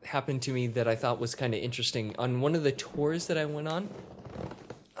thing happened to me that I thought was kind of interesting on one of the tours that I went on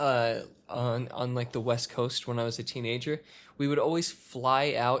like the West Coast when I was a teenager. We would always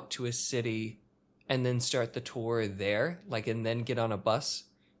fly out to a city and then start the tour there, like, and then get on a bus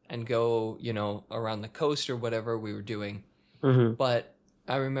and go, around the coast or whatever we were doing. Mm-hmm. But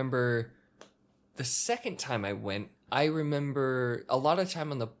I remember the second time I went, I remember a lot of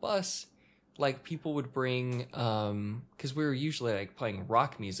time on the bus, like people would bring, because we were usually like playing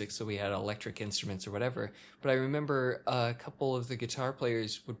rock music, so we had electric instruments or whatever. But I remember a couple of the guitar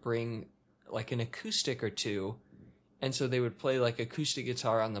players would bring like an acoustic or two. And so they would play like acoustic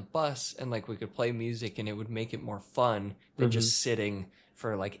guitar on the bus, and like we could play music, and it would make it more fun than just sitting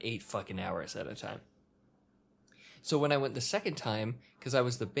for like 8 fucking hours at a time. So when I went the second time, because I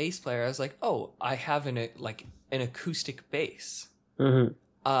was the bass player, I was like, oh, I have an acoustic bass. Mm-hmm.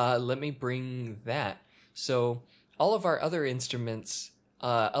 Let me bring that. So all of our other instruments,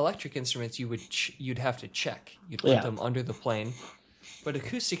 electric instruments, you'd have to check. You'd put them under the plane. But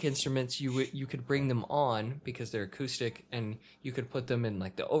acoustic instruments, you could bring them on because they're acoustic, and you could put them in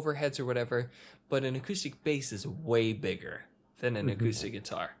like the overheads or whatever. But an acoustic bass is way bigger than an acoustic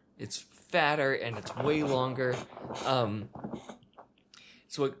guitar. It's fatter and it's way longer.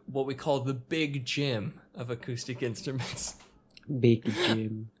 It's what we call the big gym of acoustic instruments. Big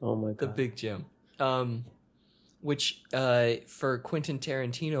gym. Oh my god. The big gym. Which, for Quentin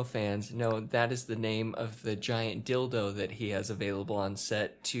Tarantino fans, know that is the name of the giant dildo that he has available on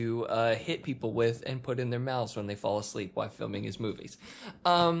set to hit people with and put in their mouths when they fall asleep while filming his movies.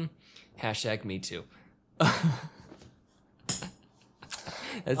 Hashtag me too.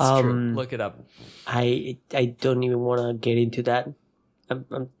 That's true. Look it up. I don't even want to get into that.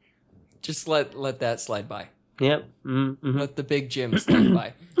 I'm Just let that slide by. Yep. Mm-hmm. Let the big gym slide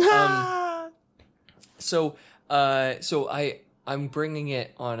by. So I'm bringing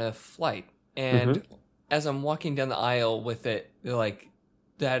it on a flight, and as I'm walking down the aisle with it, they're like,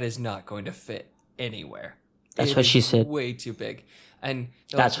 that is not going to fit anywhere. That's what she said. Way too big. And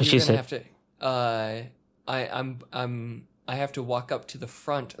that's what she said. Have to, I have to walk up to the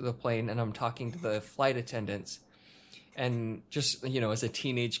front of the plane, and I'm talking to the flight attendants, and just, as a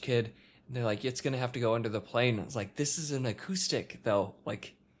teenage kid, they're like, it's going to have to go under the plane. I was like, this is an acoustic though.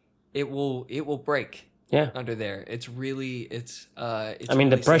 Like it will break. Yeah. Under there. It's I mean, really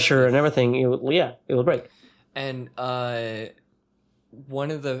the pressure sensitive. And everything, it will break. And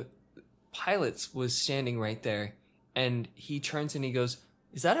one of the pilots was standing right there, and he turns and he goes,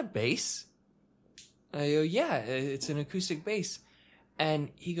 is that a bass? I go, yeah, it's an acoustic bass. And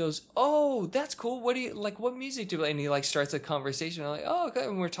he goes, oh, that's cool. What music do you play? And he like starts a conversation. I'm like, oh, okay.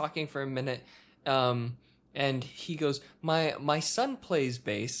 And we're talking for a minute. And he goes, my son plays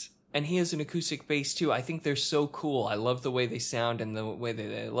bass, and he has an acoustic bass too. I think they're so cool. I love the way they sound and the way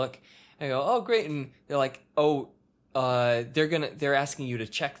they look. And I go, oh, great. And they're like, oh, they're asking you to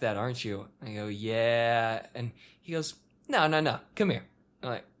check that, aren't you? I go, yeah. And he goes, no, come here. I'm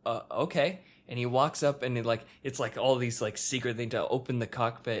like, okay. And he walks up, and it's like all these like secret thing to open the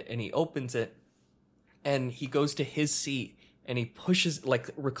cockpit, and he opens it, and he goes to his seat, and he pushes,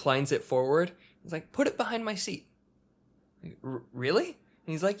 like, reclines it forward. He's like, put it behind my seat. Like, really?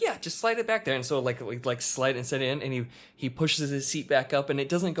 And he's like, yeah, just slide it back there. And so like slide and set it in, and he pushes his seat back up, and it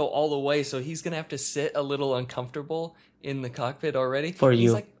doesn't go all the way, so he's gonna have to sit a little uncomfortable in the cockpit already. For you.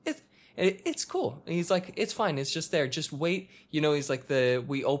 He's like, it's cool. And he's like, it's fine, it's just there. Just wait. He's like,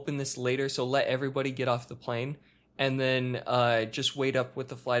 we open this later, so let everybody get off the plane, and then just wait up with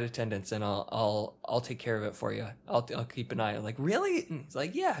the flight attendants, and I'll take care of it for you. I'll keep an eye. I'm like, really? And he's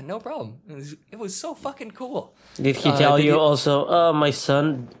like, yeah, no problem. It was so fucking cool. Did he tell you also, oh, my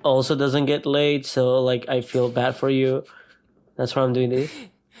son also doesn't get laid, so like I feel bad for you? That's why I'm doing this.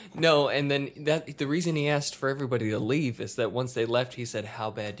 No, and then the reason he asked for everybody to leave is that once they left, he said, how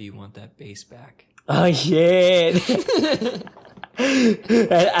bad do you want that bass back? Oh shit. And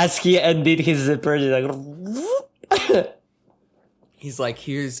as he undid his zipper, he's like he's like,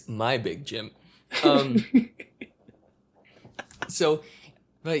 here's my big gym. So,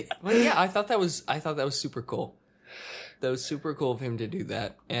 but yeah, I thought that was super cool. That was super cool of him to do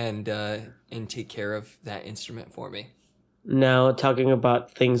that and take care of that instrument for me. Now, talking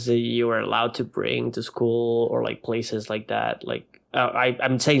about things that you were allowed to bring to school or like places like that, like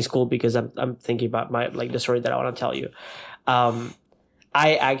I'm saying school because I'm thinking about the story that I want to tell you.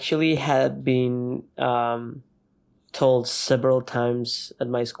 I actually had been told several times at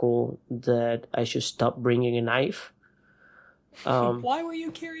my school that I should stop bringing a knife. Why were you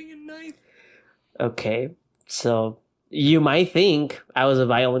carrying a knife? Okay, so you might think I was a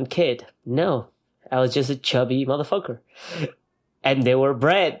violent kid. No. I was just a chubby motherfucker. And there were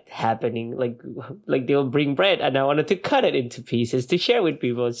bread happening, like they would bring bread, and I wanted to cut it into pieces to share with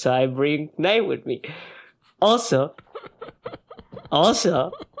people, so I bring knife with me. Also,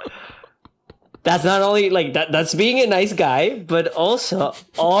 That's not only like that's being a nice guy, but also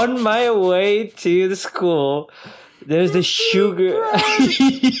on my way to the school, there's the sugar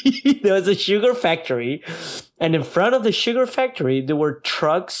there was a sugar factory, and in front of the sugar factory there were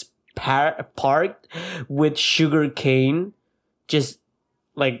trucks parked with sugar cane just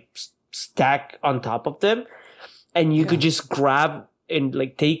like stacked on top of them, and you could just grab and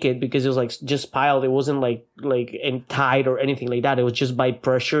like take it because it was like just piled. It wasn't like and tied or anything like that. It was just by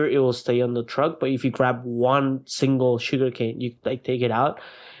pressure it will stay on the truck. But if you grab one single sugar cane, you like take it out,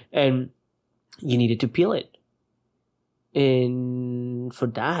 and you needed to peel it. And for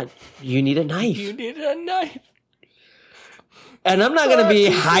that, you need a knife. You need a knife. And I'm not gonna be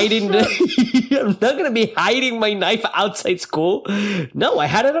hiding. I'm not gonna be hiding my knife outside school. No, I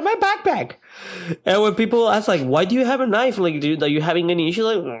had it in my backpack. And when people ask, like, "Why do you have a knife? Like, are you having any issue?"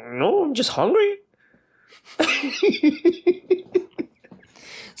 Like, no, I'm just hungry.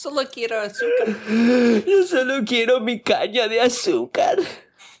 Solo quiero azúcar. Yo solo quiero mi caña de azúcar.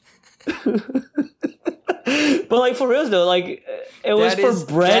 But like for real though, like it was for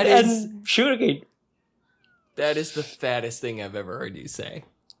bread and sugarcane. That is the fattest thing I've ever heard you say.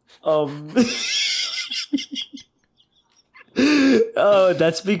 Oh,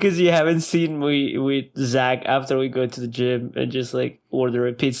 that's because you haven't seen me with Zach after we go to the gym and just like order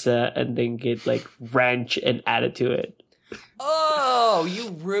a pizza and then get like ranch and add it to it. Oh,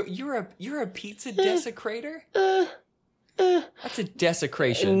 you're a pizza desecrator? That's a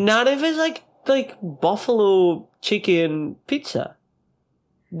desecration. Not if it's like buffalo chicken pizza.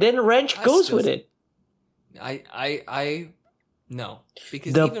 Then ranch goes with it. I no,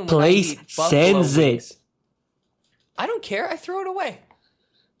 because the even place when I eat sends wings, it. I don't care. I throw it away.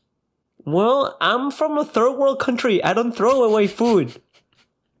 Well, I'm from a third world country. I don't throw away food.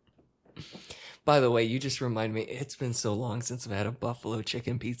 By the way, you just remind me. It's been so long since I've had a buffalo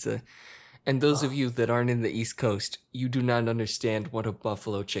chicken pizza. And those of you that aren't in the East Coast, you do not understand what a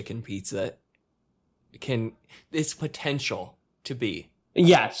buffalo chicken pizza its potential to be.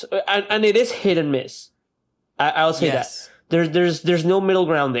 Yes, and it is hit and miss. I'll say that. There's no middle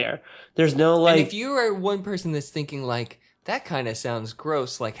ground there. There's no like. And if you are one person that's thinking like that kind of sounds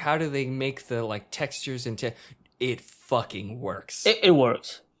gross, like how do they make the like textures into? It fucking works. It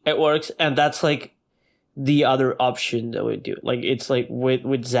works. It works, and that's like the other option that we do. Like it's like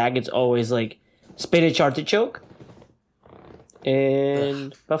with Zach, it's always like spinach artichoke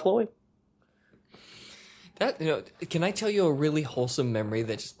and buffalo wing. That can I tell you a really wholesome memory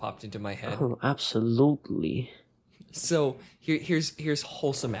that just popped into my head? Oh, absolutely. So here's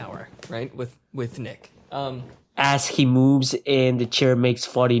wholesome hour, right? With Nick. As he moves and the chair makes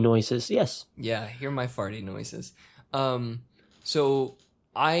farty noises. Yes. Yeah, hear my farty noises. So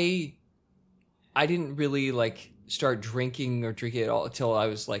I didn't really like start drinking or drinking at all until I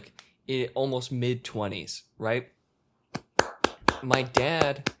was like almost mid-20s, right? My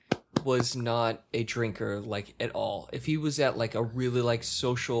dad was not a drinker like at all. If he was at like a really like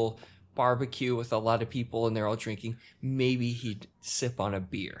social barbecue with a lot of people and they're all drinking, maybe he'd sip on a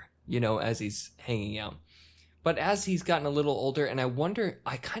beer, as he's hanging out. But as he's gotten a little older, and I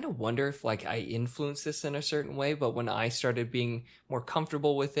kind of wonder if like I influenced this in a certain way, but when I started being more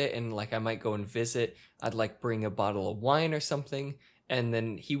comfortable with it and like I might go and visit, I'd like bring a bottle of wine or something, and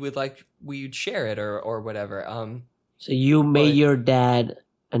then we'd share it or whatever. So you made your dad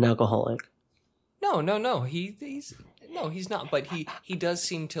an alcoholic? No. He's not. But he does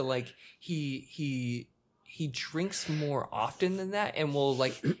seem to like he drinks more often than that, and will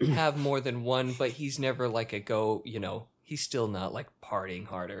like have more than one. But he's never like he's still not like partying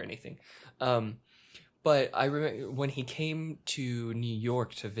hard or anything. But I remember when he came to New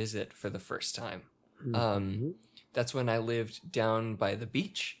York to visit for the first time. That's when I lived down by the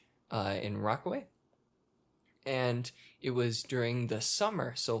beach in Rockaway. And it was during the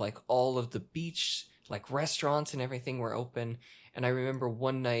summer, so like all of the beach, like restaurants and everything were open. And I remember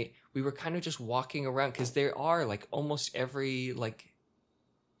one night we were kind of just walking around because there are like almost every like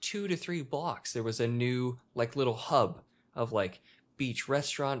 2 to 3 blocks, there was a new like little hub of like beach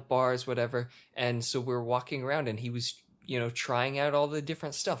restaurant, bars, whatever. And so we were walking around and he was, trying out all the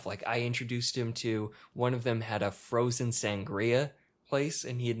different stuff. Like I introduced him to one of them had a frozen sangria place,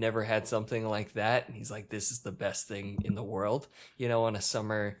 and he had never had something like that, and he's like, this is the best thing in the world, on a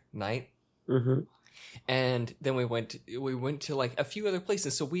summer night. And then we went to like a few other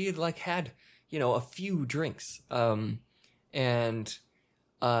places, so we had like had a few drinks, and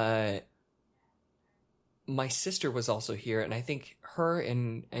my sister was also here, and I think her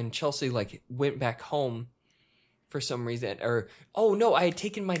and Chelsea like went back home for some reason. Or, oh no, I had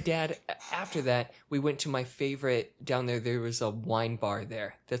taken my dad. After that, we went to my favorite down there. There was a wine bar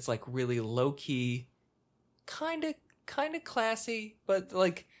there that's like really low key, kind of classy, but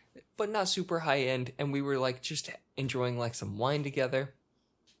not super high end. And we were like just enjoying like some wine together.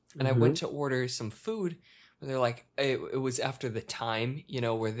 And I went to order some food. They're like, it was after the time,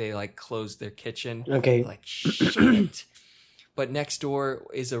 where they like closed their kitchen. Okay. Like, shit. But next door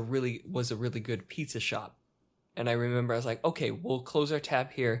was a really good pizza shop. And I remember I was like, okay, we'll close our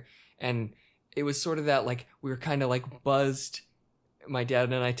tab here. And it was sort of that, like, we were kind of like buzzed, my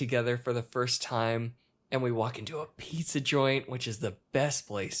dad and I together for the first time. And we walk into a pizza joint, which is the best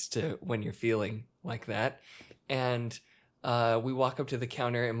place to when you're feeling like that. And we walk up to the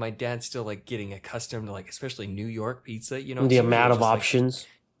counter, and my dad's still like getting accustomed to like, especially New York pizza, the amount of options, like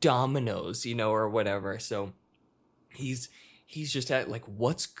Domino's, or whatever. So he's just at like,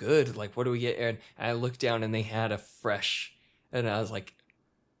 what's good? Like, what do we get? And I looked down, and they had a fresh, and I was like,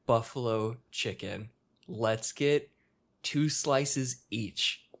 buffalo chicken. Let's get 2 slices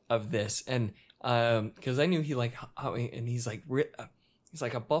each of this. And because I knew he like, and he's like,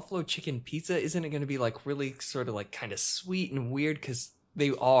 a buffalo chicken pizza, isn't it going to be like really sort of like kind of sweet and weird? Because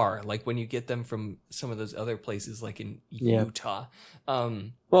they are, like, when you get them from some of those other places, like in Utah.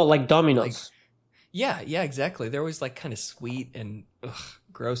 Well, like Domino's. Like, yeah, exactly. They're always like kind of sweet and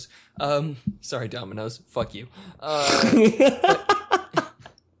gross. Sorry, Domino's. Fuck you.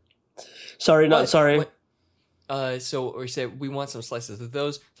 Sorry, not sorry. So we said we want some slices of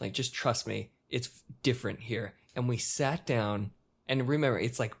those. Like, just trust me, it's different here. And we sat down. And remember,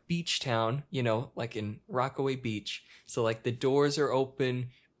 it's like beach town, like in Rockaway Beach. So like the doors are open,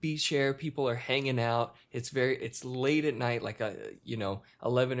 beach air, people are hanging out. It's late at night, like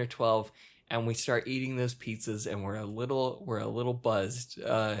 11 or 12, and we start eating those pizzas, and we're a little buzzed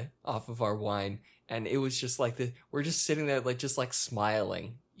off of our wine. And it was just like we're just sitting there like just like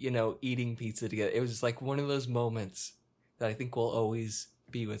smiling, eating pizza together. It was just like one of those moments that I think will always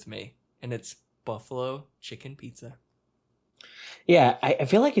be with me. And it's buffalo chicken pizza. Yeah, I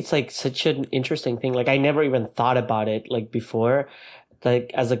feel like it's like such an interesting thing. Like, I never even thought about it like before, like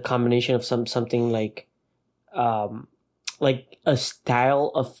as a combination of something like a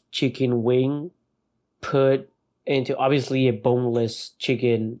style of chicken wing put into obviously a boneless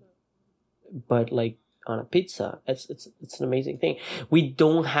chicken, but like on a pizza. It's an amazing thing. We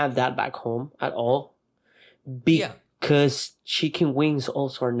don't have that back home at all because chicken wings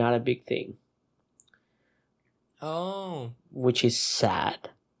also are not a big thing. Oh. Which is sad.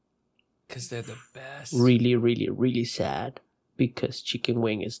 Because they're the best. Really, really, really sad. Because chicken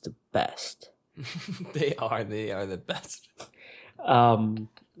wing is the best. They are the best. And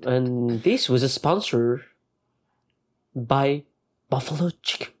this was a sponsor by Buffalo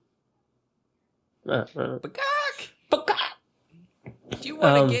Chicken. Bakak! Do you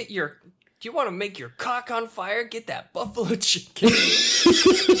want to make your cock on fire? Get that buffalo chicken.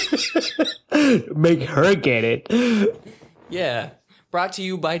 Make her get it. Yeah. Brought to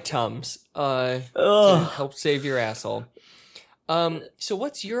you by Tums. To help save your asshole. So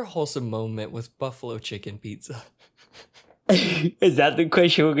what's your wholesome moment with buffalo chicken pizza? Is that the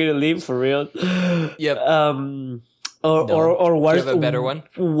question we're gonna leave for real? Yep. Or what? Do you have a better one?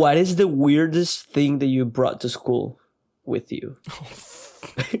 What is the weirdest thing that you brought to school with you?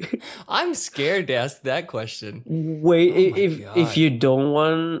 I'm scared to ask that question. Wait, if you don't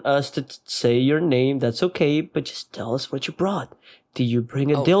want us to say your name, that's okay. But just tell us what you brought. Did you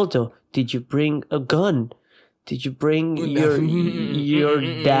bring a dildo? Did you bring a gun? Did you bring your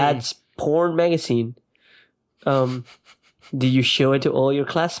dad's porn magazine? Did you show it to all your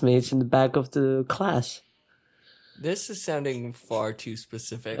classmates in the back of the class? This is sounding far too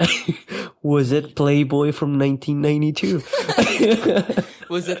specific. Was it Playboy from 1992?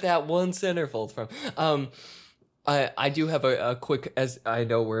 Was it that one centerfold from? I do have a quick, as I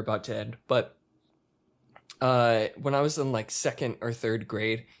know we're about to end, but when I was in like 2nd or 3rd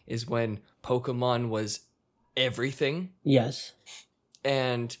grade is when Pokemon was everything. Yes.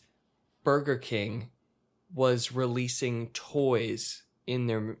 And Burger King was releasing toys in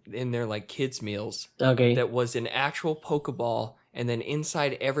their like kids meals. Okay. That was an actual Pokeball, and then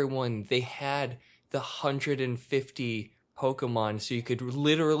inside everyone they had the 150 Pokemon, so you could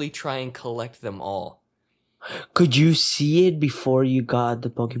literally try and collect them all. Could you see it before you got the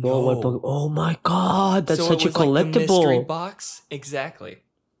Pokeball? No. Oh my god, that's so such it was a collectible. Like the mystery box, exactly.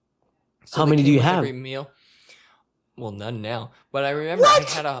 So how many do you have? Every meal. Well, none now. But I remember I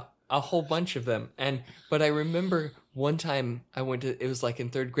had a whole bunch of them. But I remember one time I went to, it was like in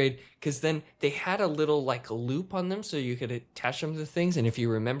third grade, because then they had a little like a loop on them so you could attach them to things. And if you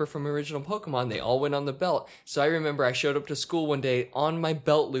remember from original Pokemon, they all went on the belt. So I remember I showed up to school one day on my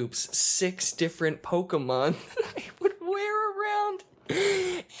belt loops, 6 different Pokemon that I would wear around.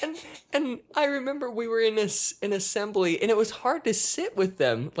 And I remember we were in an assembly, and it was hard to sit with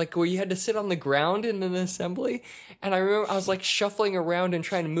them, like where you had to sit on the ground in an assembly. And I remember I was like shuffling around and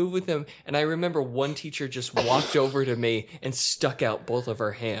trying to move with them. And I remember one teacher just walked over to me and stuck out both of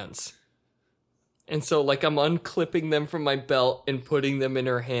her hands. And so like I'm unclipping them from my belt and putting them in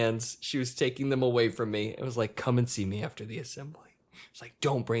her hands. She was taking them away from me. It was like, come and see me after the assembly. It's like,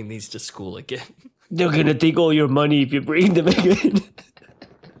 don't bring these to school again. They're gonna take all your money if you bring them again.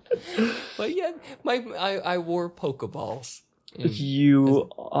 But yeah, I wore Pokeballs. You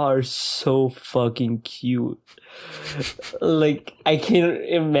are so fucking cute. Like, I can't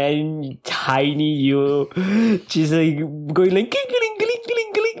imagine tiny you just like going like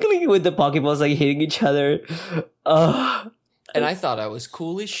cling, with the Pokeballs like hitting each other. And I thought I was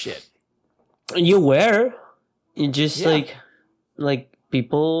cool as shit. You were. You just like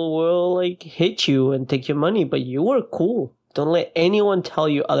people will like hit you and take your money, but you were cool. Don't let anyone tell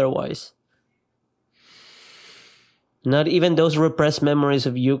you otherwise. Not even those repressed memories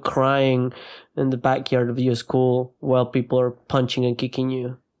of you crying in the backyard of your school while people are punching and kicking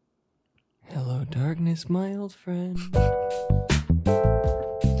you. Hello, darkness, my old friend.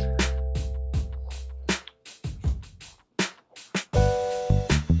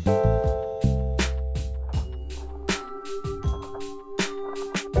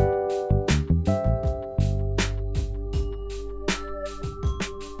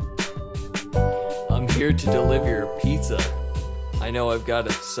 Here to deliver your pizza. I know I've got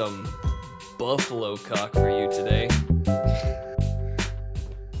some buffalo cock for you today.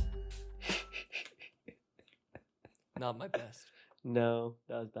 Not my best. No,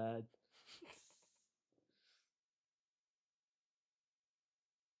 that was bad.